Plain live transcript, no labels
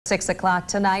6 o'clock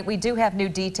tonight. We do have new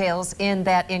details in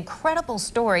that incredible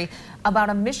story about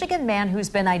a Michigan man who's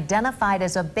been identified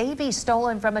as a baby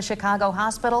stolen from a Chicago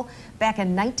hospital back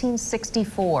in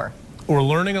 1964. We're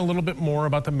learning a little bit more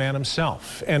about the man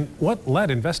himself and what led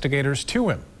investigators to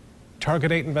him.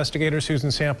 Target 8 investigator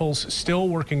Susan Samples still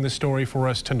working the story for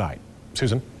us tonight.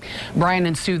 Susan. Brian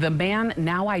and Sue, the man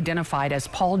now identified as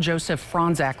Paul Joseph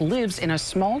Franzak lives in a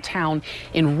small town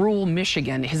in rural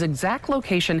Michigan. His exact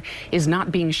location is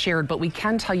not being shared, but we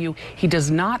can tell you he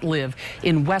does not live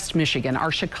in West Michigan.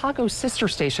 Our Chicago sister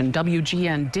station,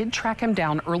 WGN, did track him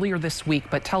down earlier this week,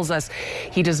 but tells us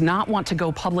he does not want to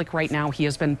go public right now. He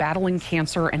has been battling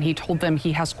cancer, and he told them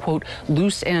he has, quote,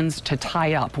 loose ends to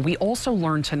tie up. We also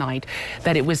learned tonight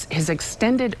that it was his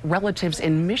extended relatives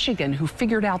in Michigan who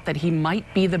figured out that he might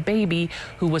be the baby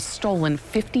who was stolen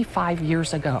 55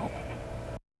 years ago.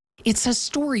 It's a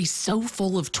story so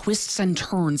full of twists and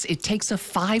turns, it takes a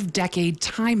 5-decade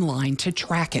timeline to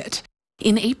track it.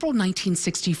 In April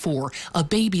 1964, a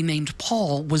baby named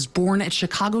Paul was born at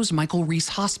Chicago's Michael Reese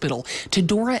Hospital to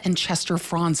Dora and Chester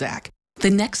Franzak. The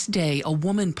next day, a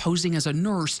woman posing as a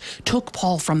nurse took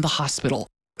Paul from the hospital,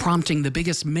 prompting the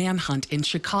biggest manhunt in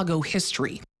Chicago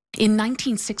history. In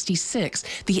 1966,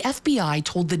 the FBI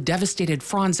told the devastated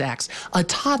Franzaks a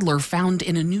toddler found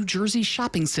in a New Jersey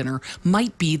shopping center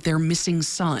might be their missing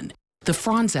son. The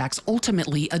Franzaks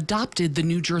ultimately adopted the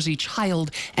New Jersey child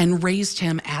and raised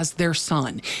him as their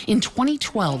son. In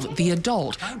 2012, the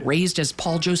adult, raised as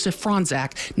Paul Joseph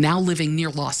Franzak, now living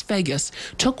near Las Vegas,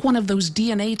 took one of those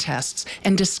DNA tests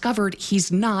and discovered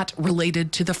he's not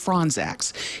related to the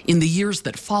Franzaks. In the years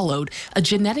that followed, a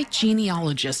genetic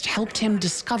genealogist helped him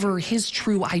discover his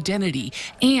true identity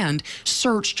and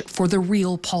searched for the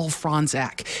real Paul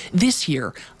Franzak. This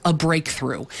year, a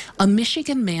breakthrough. A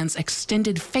Michigan man's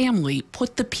extended family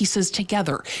put the pieces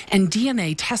together, and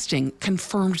DNA testing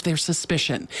confirmed their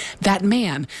suspicion. That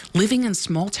man, living in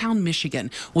small-town Michigan,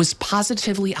 was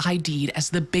positively ID'd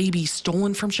as the baby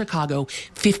stolen from Chicago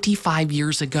 55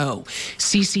 years ago.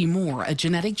 Cece Moore, a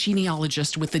genetic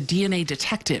genealogist with the DNA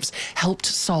detectives, helped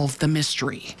solve the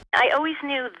mystery. I always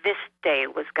knew this day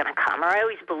was going to come, or I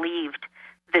always believed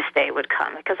this day would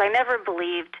come, because I never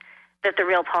believed that the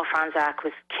real Paul Franzak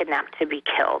was kidnapped to be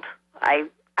killed. I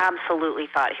absolutely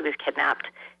thought he was kidnapped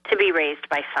to be raised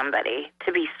by somebody,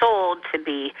 to be sold, to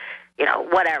be,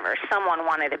 whatever. Someone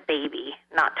wanted a baby,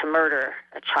 not to murder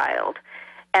a child.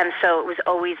 And so it was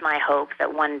always my hope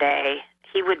that one day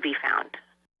he would be found.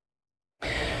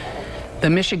 The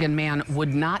Michigan man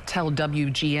would not tell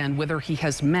WGN whether he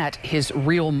has met his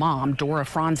real mom, Dora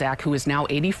Franzak, who is now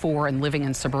 84 and living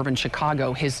in suburban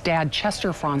Chicago. His dad,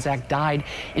 Chester Franzak, died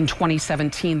in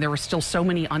 2017. There are still so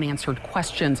many unanswered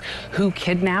questions. Who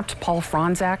kidnapped Paul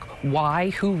Franzak? Why?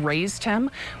 Who raised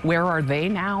him? Where are they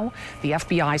now? The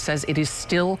FBI says it is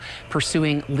still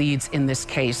pursuing leads in this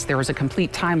case. There is a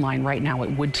complete timeline right now at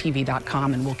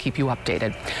woodtv.com, and we'll keep you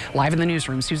updated. Live in the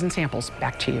newsroom, Susan Samples,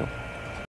 back to you.